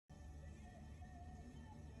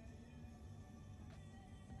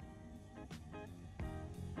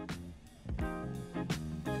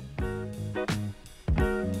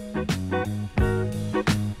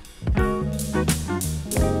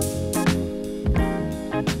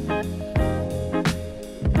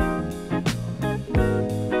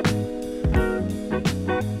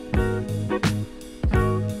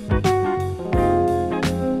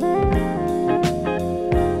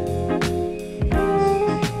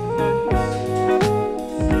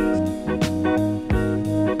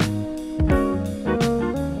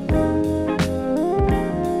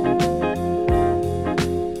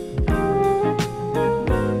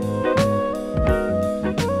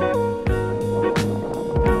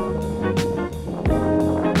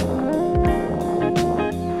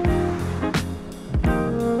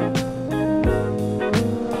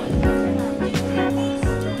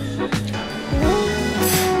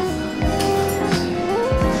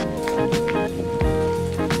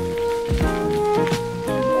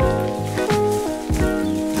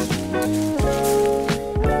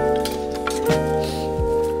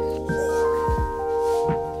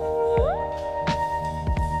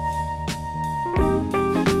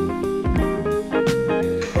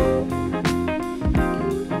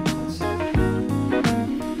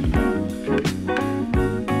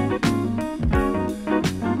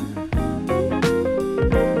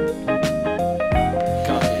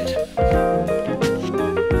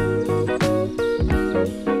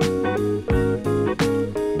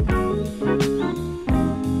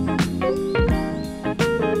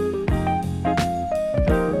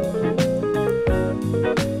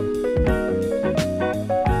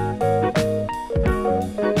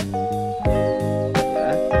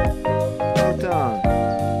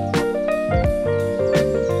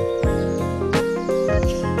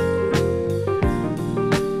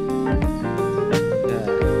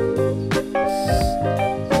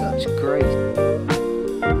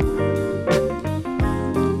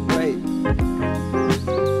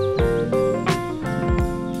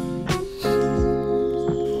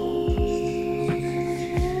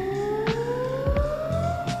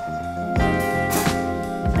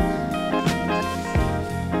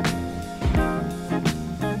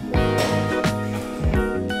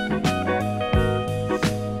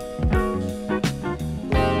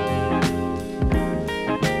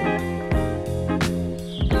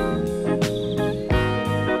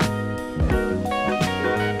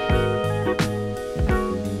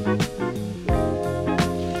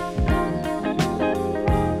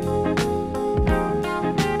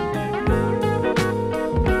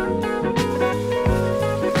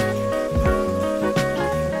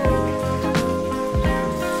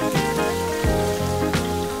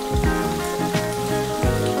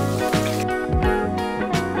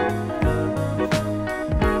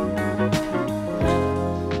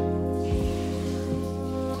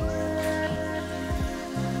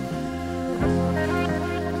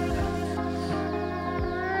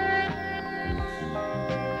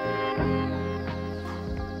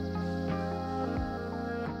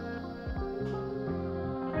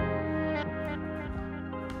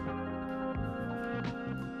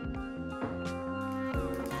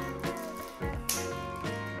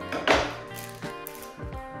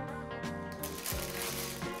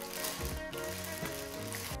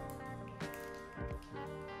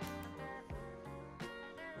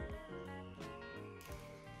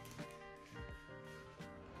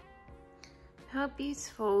How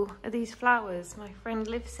beautiful are these flowers? My friend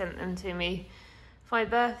Liv sent them to me for my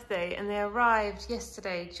birthday and they arrived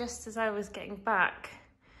yesterday just as I was getting back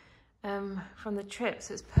from the trip,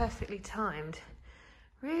 so it's perfectly timed.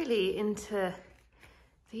 Really into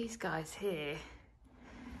these guys here.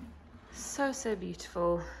 So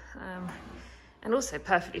beautiful. And also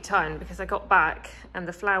perfectly timed because I got back and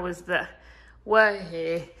the flowers that were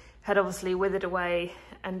here had obviously withered away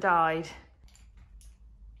and died.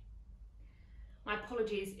 My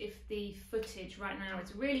apologies if the footage right now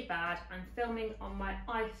is really bad. I'm filming on my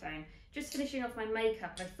iPhone. Just finishing off my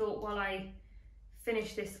makeup. I thought while I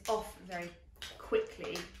finish this off very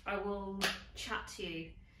quickly, I will chat to you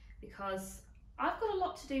because I've got a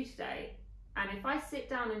lot to do today. And if I sit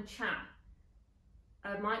down and chat,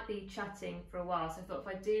 I might be chatting for a while. So I thought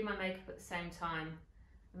if I do my makeup at the same time,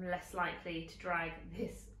 I'm less likely to drag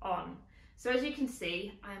this on. So as you can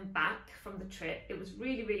see, I am back from the trip. It was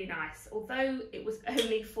really nice. Although it was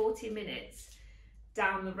only 40 minutes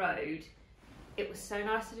down the road, it was so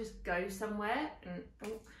nice to just go somewhere and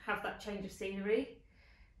have that change of scenery.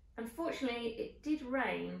 Unfortunately, it did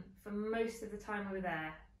rain for most of the time we were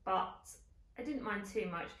there, but I didn't mind too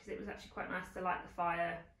much because it was actually quite nice to light the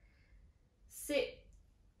fire, sit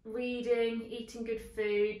reading, eating good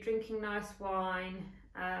food, drinking nice wine.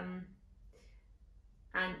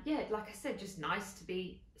 And yeah, like I said, just nice to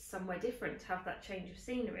be somewhere different, to have that change of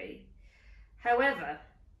scenery. However,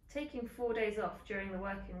 taking 4 days off during the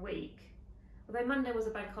working week, although Monday was a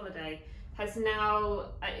bank holiday, has now,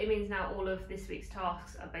 it means now all of this week's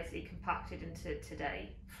tasks are basically compacted into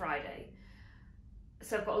today, Friday.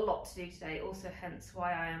 So I've got a lot to do today, also hence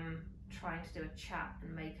why I am trying to do a chat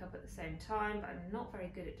and makeup at the same time, but I'm not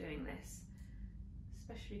very good at doing this.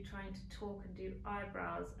 Especially trying to talk and do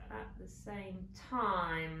eyebrows at the same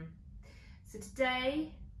time. So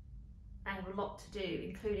today I have a lot to do,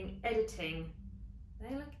 including editing.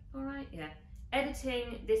 They look all right? Yeah.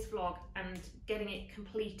 Editing this vlog and getting it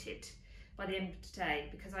completed by the end of today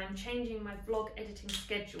because I'm changing my vlog editing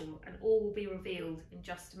schedule and all will be revealed in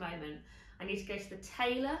just a moment. I need to go to the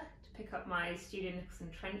tailor to pick up my Studio Nicholson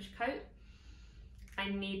trench coat. I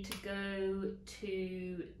need to go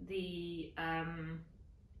to the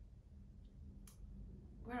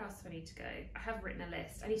where else do I need to go? I have written a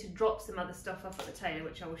list. I need to drop some other stuff off at the tailor,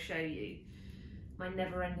 which I will show you. My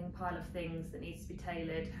never-ending pile of things that needs to be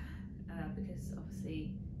tailored because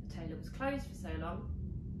obviously the tailor was closed for so long.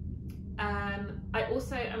 I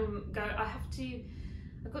also am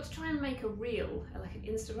I've got to try and make a reel, like an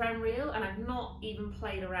Instagram reel, and I've not even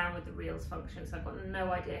played around with the reels function, so I've got no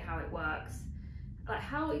idea how it works. Like,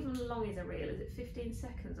 how even long is a reel? Is it 15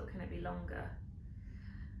 seconds or can it be longer?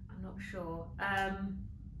 I'm not sure.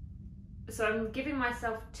 So I'm giving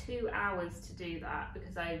myself 2 hours to do that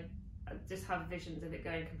because I just have visions of it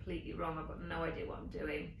going completely wrong. I've got no idea what I'm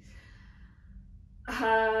doing.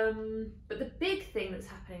 But the big thing that's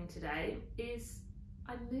happening today is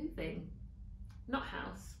I'm moving, not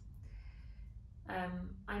house.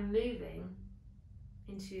 I'm moving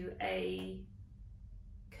into a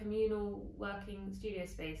communal working studio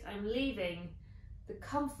space. I'm leaving the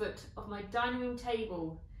comfort of my dining room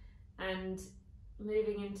table and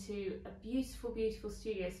moving into a beautiful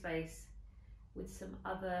studio space with some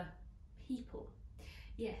other people.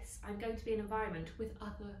 Yes, I'm going to be in an environment with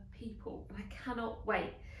other people and I cannot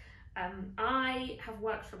wait. I have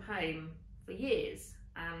worked from home for years.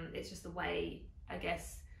 It's just the way, I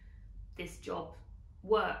guess, this job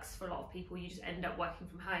works for a lot of people. You just end up working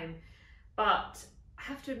from home. But I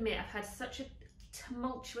have to admit, I've had such a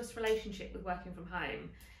tumultuous relationship with working from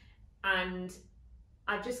home, and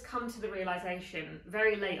I've just come to the realisation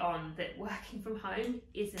very late on that working from home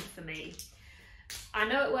isn't for me. I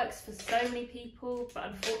know it works for so many people, but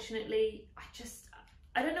unfortunately,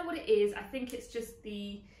 I don't know what it is. I think it's just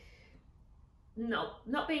the not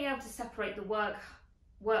being able to separate the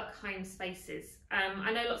work-home spaces.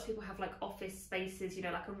 I know lots of people have like office spaces, you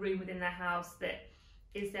know, like a room within their house that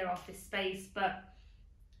is their office space, but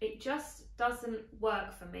it just doesn't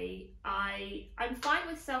work for me. I'm fine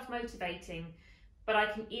with self-motivating, but I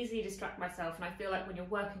can easily distract myself, and I feel like when you're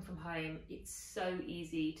working from home, it's so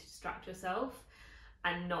easy to distract yourself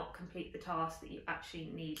and not complete the task that you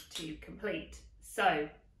actually need to complete. So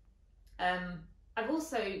I've been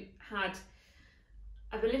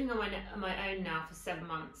living on my own now for 7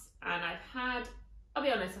 months, and I'll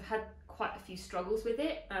be honest, I've had quite a few struggles with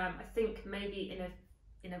it. I think maybe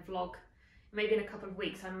in a vlog, maybe in a couple of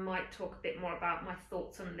weeks, I might talk a bit more about my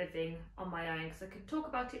thoughts on living on my own, because I could talk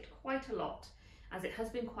about it quite a lot, as it has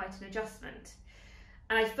been quite an adjustment.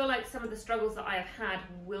 And I feel like some of the struggles that I have had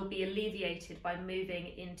will be alleviated by moving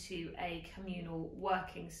into a communal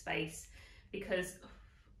working space, because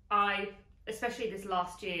especially this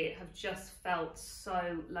last year, have just felt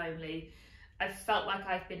so lonely. I've felt like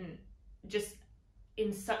I've been just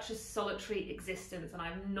in such a solitary existence, and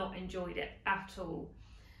I've not enjoyed it at all.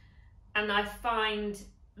 And I find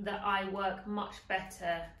that I work much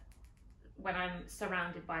better when I'm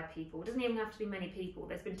surrounded by people. It doesn't even have to be many people.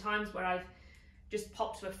 There's been times where I've just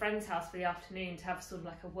popped to a friend's house for the afternoon to have sort of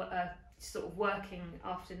like a sort of working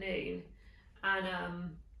afternoon,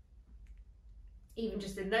 and even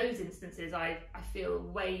just in those instances I feel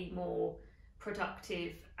way more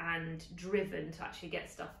productive and driven to actually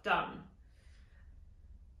get stuff done.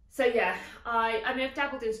 So yeah, I mean I've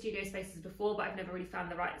dabbled in studio spaces before, but I've never really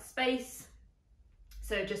found the right space,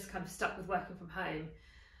 so just kind of stuck with working from home.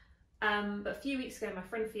 But a few weeks ago, my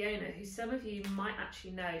friend Fiona, who some of you might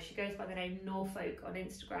actually know, she goes by the name Norfolk on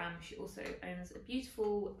Instagram. She also owns a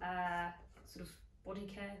beautiful sort of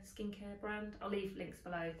body care, skincare brand. I'll leave links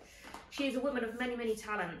below. She is a woman of many, many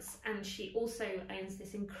talents, and she also owns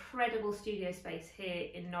this incredible studio space here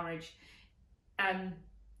in Norwich.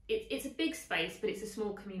 It's a big space, but it's a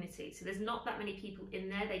small community, so there's not that many people in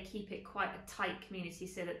there. They keep it quite a tight community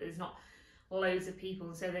so that there's not loads of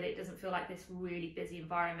people, so that it doesn't feel like this really busy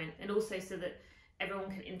environment, and also so that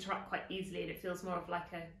everyone can interact quite easily and it feels more of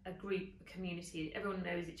like a group, a community. Everyone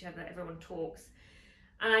knows each other, everyone talks.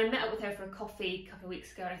 And I met up with her for a coffee a couple of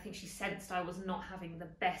weeks ago, and I think she sensed I was not having the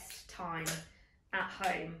best time at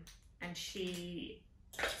home, and she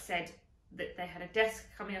said that they had a desk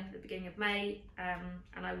coming up at the beginning of May,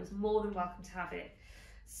 and I was more than welcome to have it.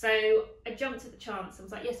 So I jumped at the chance. I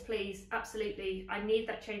was like, yes, please, absolutely. I need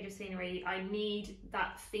that change of scenery. I need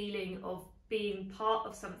that feeling of being part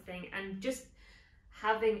of something and just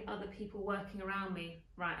having other people working around me.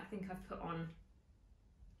 Right, I think I've put on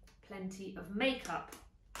plenty of makeup.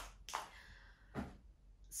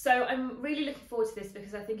 So I'm really looking forward to this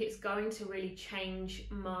because I think it's going to really change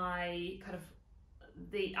my kind of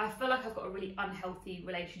I feel like I've got a really unhealthy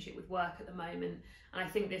relationship with work at the moment, and I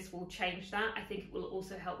think this will change that. I think it will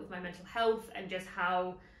also help with my mental health and just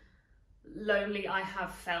how lonely I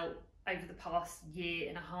have felt over the past year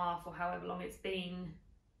and a half or however long it's been.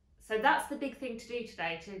 So that's the big thing to do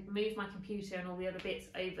today, to move my computer and all the other bits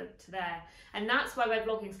over to there. And that's why my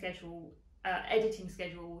vlogging schedule, editing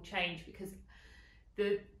schedule will change, because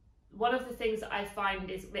one of the things that I find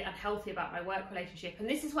is a bit unhealthy about my work relationship, and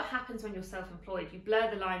this is what happens when you're self-employed, you blur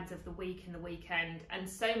the lines of the week and the weekend, and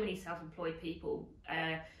so many self-employed people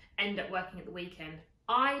end up working at the weekend.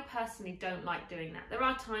 I personally don't like doing that. There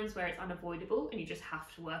are times where it's unavoidable and you just have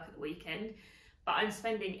to work at the weekend, but I'm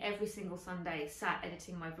spending every single Sunday sat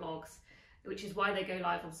editing my vlogs, which is why they go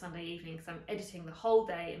live on Sunday evening, because I'm editing the whole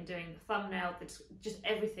day. I'm doing the thumbnail, just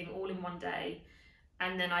everything all in one day,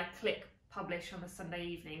 and then I click publish on the Sunday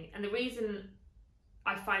evening. And the reason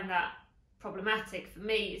I find that problematic for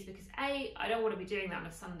me is because A, I don't want to be doing that on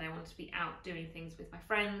a Sunday. I want to be out doing things with my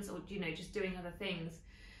friends, or just doing other things.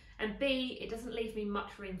 And B, it doesn't leave me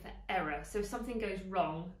much room for error. So if something goes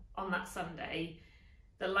wrong on that Sunday,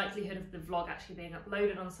 the likelihood of the vlog actually being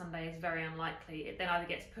uploaded on Sunday is very unlikely. It then either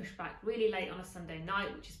gets pushed back really late on a Sunday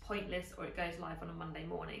night, which is pointless, or it goes live on a Monday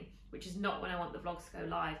morning, which is not when I want the vlogs to go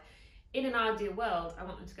live. In an ideal world, I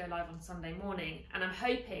want them to go live on Sunday morning, and I'm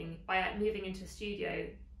hoping by moving into a studio,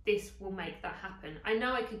 this will make that happen. I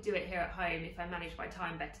know I could do it here at home if I managed my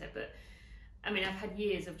time better, but I mean, I've had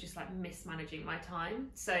years of just like mismanaging my time,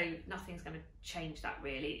 so nothing's going to change that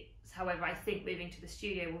really. However, I think moving to the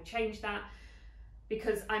studio will change that,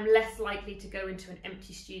 because I'm less likely to go into an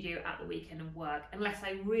empty studio at the weekend and work, unless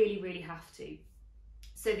I really, really have to.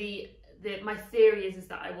 So my theory is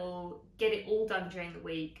that I will get it all done during the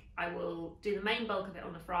week. I will do the main bulk of it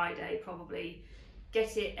on a Friday, probably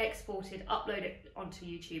get it exported, upload it onto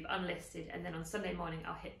YouTube unlisted, and then on Sunday morning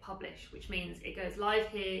I'll hit publish, which means it goes live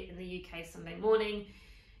here in the UK Sunday morning.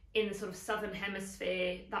 In the sort of southern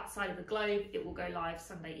hemisphere, that side of the globe, it will go live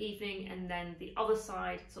Sunday evening, and then the other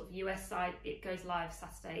side, sort of US side, it goes live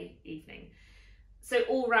Saturday evening. So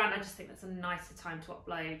all round, I just think that's a nicer time to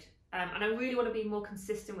upload. And I really want to be more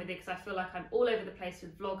consistent with it, because I feel like I'm all over the place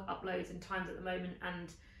with vlog uploads and times at the moment,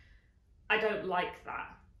 and I don't like that.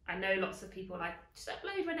 I know lots of people like, just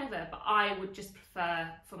upload whenever, but I would just prefer,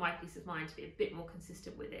 for my peace of mind, to be a bit more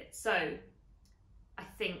consistent with it. So I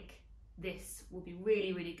think this will be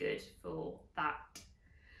really, really good for that.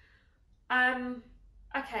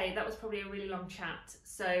 Okay, that was probably a really long chat,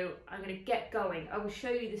 so I'm going to get going. I will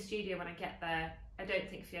show you the studio when I get there. I don't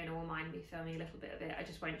think Fiona will mind me filming a little bit of it. I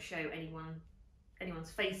just won't show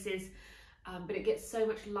anyone's faces, but it gets so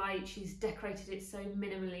much light. She's decorated it so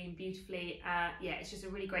minimally and beautifully. Yeah, it's just a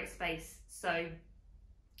really great space. So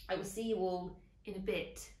I will see you all in a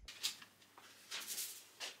bit.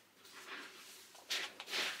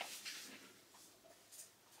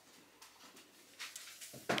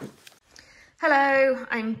 Hello,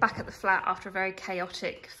 I'm back at the flat after a very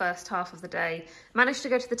chaotic first half of the day. Managed to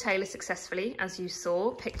go to the tailor successfully, as you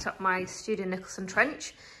saw, picked up my Studio Nicholson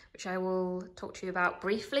trench, which I will talk to you about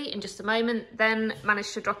briefly in just a moment, then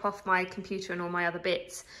managed to drop off my computer and all my other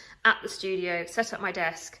bits at the studio, set up my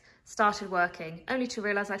desk, started working, only to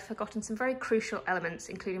realise I'd forgotten some very crucial elements,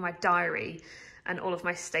 including my diary and all of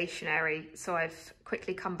my stationery. So I've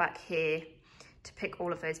quickly come back here to pick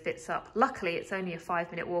all of those bits up. Luckily, it's only a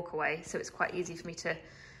 5-minute walk away, so it's quite easy for me to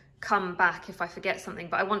come back if I forget something,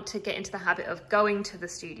 but I want to get into the habit of going to the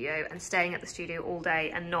studio and staying at the studio all day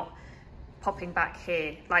and not popping back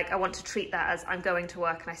here. Like, I want to treat that as I'm going to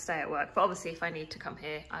work and I stay at work, but obviously if I need to come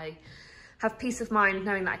here, I have peace of mind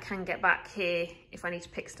knowing that I can get back here if I need to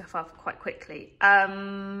pick stuff up quite quickly.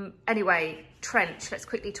 Anyway, trench, let's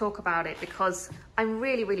quickly talk about it because I'm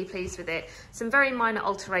really, really pleased with it. Some very minor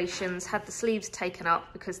alterations, had the sleeves taken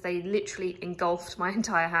up because they literally engulfed my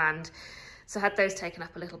entire hand. So I had those taken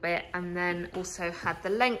up a little bit, and then also had the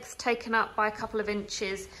length taken up by a couple of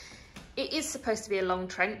inches. It is supposed to be a long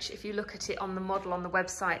trench. If you look at it on the model on the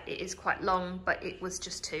website, it is quite long, but it was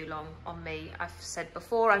just too long on me. I've said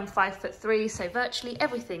before, I'm 5'3", so virtually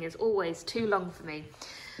everything is always too long for me.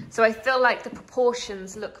 So I feel like the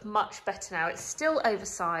proportions look much better now. It's still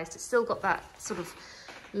oversized. It's still got that sort of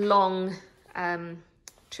long,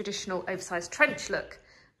 traditional oversized trench look,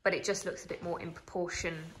 but it just looks a bit more in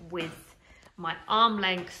proportion with my arm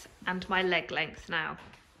length and my leg length now.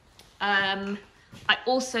 I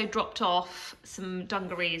also dropped off some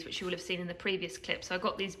dungarees, which you will have seen in the previous clip. So I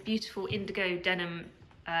got these beautiful indigo denim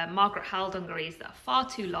Margaret Howell dungarees that are far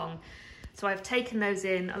too long. So I've taken those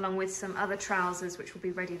in along with some other trousers, which will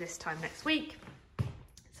be ready this time next week.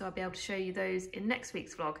 So I'll be able to show you those in next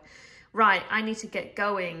week's vlog. Right, I need to get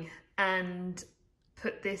going and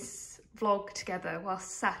put this vlog together while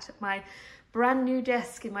sat at my brand new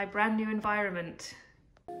desk in my brand new environment.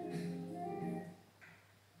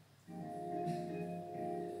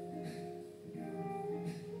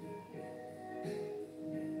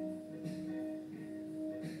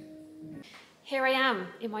 Here I am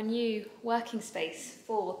in my new working space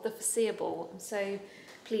for the foreseeable. I'm so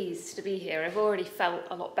pleased to be here. I've already felt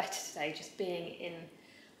a lot better today just being in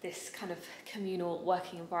this kind of communal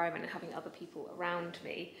working environment and having other people around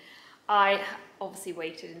me. I obviously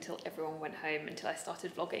waited until everyone went home until I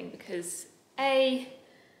started vlogging because A,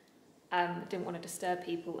 didn't want to disturb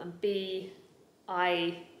people, and B,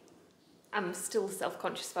 I'm still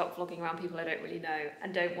self-conscious about vlogging around people I don't really know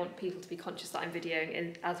and don't want people to be conscious that I'm videoing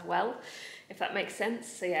in as well, if that makes sense.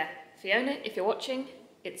 So yeah, Fiona, if you're watching,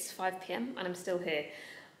 it's 5 PM and I'm still here.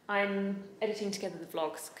 I'm editing together the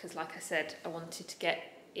vlogs because, like I said, I wanted to get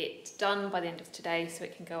it done by the end of today so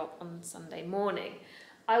it can go up on Sunday morning.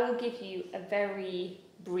 I will give you a very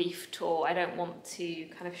brief tour. I don't want to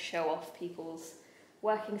kind of show off people's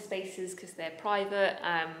working spaces because they're private,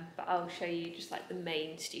 but I'll show you just like the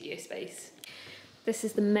main studio space. This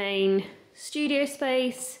is the main studio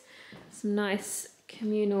space. Some nice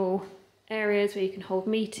communal areas where you can hold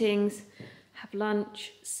meetings, have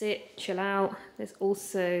lunch, sit, chill out. There's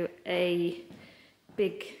also a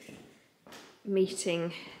big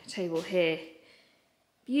meeting table here.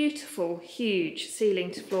 Beautiful, huge ceiling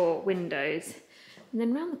to floor windows. And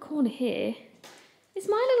then around the corner here is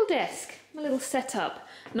my little desk, my little setup.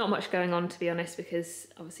 Not much going on, to be honest, because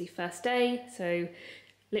obviously first day, so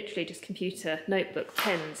literally just computer, notebook,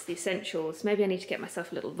 pens, the essentials. Maybe I need to get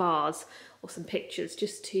myself a little vase or some pictures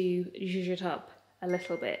just to zhuzh it up a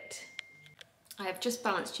little bit. I have just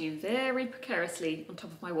balanced you very precariously on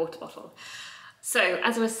top of my water bottle. So,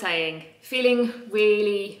 as I was saying, feeling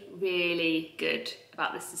really, really good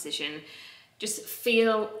about this decision. Just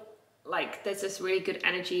feel like there's this really good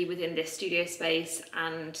energy within this studio space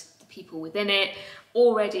and the people within it.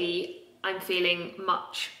 Already, I'm feeling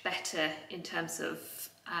much better in terms of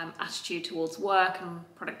attitude towards work and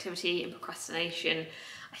productivity and procrastination.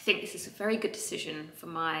 I think this is a very good decision for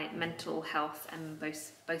my mental health and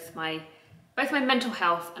both my mental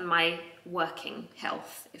health and my working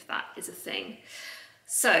health, if that is a thing.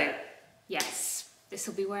 So yes, this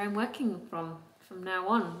will be where I'm working from now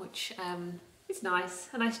on, which is nice.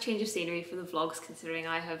 A nice change of scenery for the vlogs, considering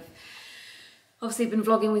I have obviously been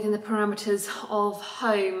vlogging within the parameters of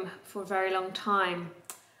home for a very long time.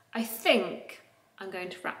 I think I'm going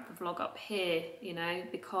to wrap the vlog up here, you know,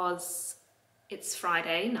 because it's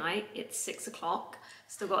Friday night, it's 6 o'clock.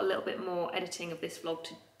 Still got a little bit more editing of this vlog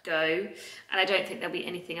to go, and I don't think there'll be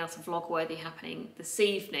anything else vlog-worthy happening this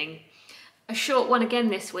evening. A short one again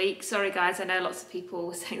this week. Sorry guys, I know lots of people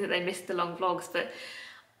were saying that they missed the long vlogs, but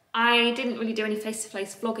I didn't really do any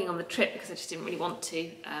face-to-face vlogging on the trip because I just didn't really want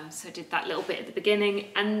to. So I did that little bit at the beginning,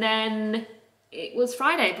 and then it was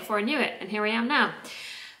Friday before I knew it, and here I am now.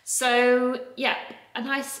 So yeah, a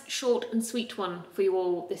nice short and sweet one for you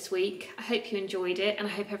all this week. I hope you enjoyed it, and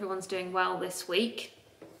I hope everyone's doing well this week.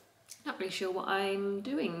 Not really sure what I'm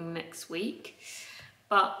doing next week,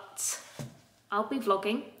 but I'll be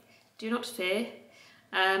vlogging, do not fear.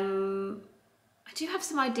 I do have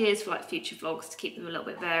some ideas for like future vlogs to keep them a little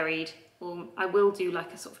bit varied. Or I will do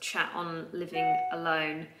like a sort of chat on living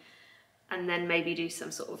alone, and then maybe do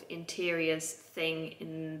some sort of interiors thing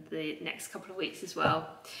in the next couple of weeks as well.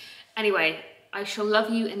 Anyway, I shall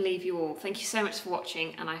love you and leave you all. Thank you so much for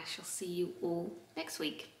watching, and I shall see you all next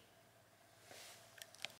week.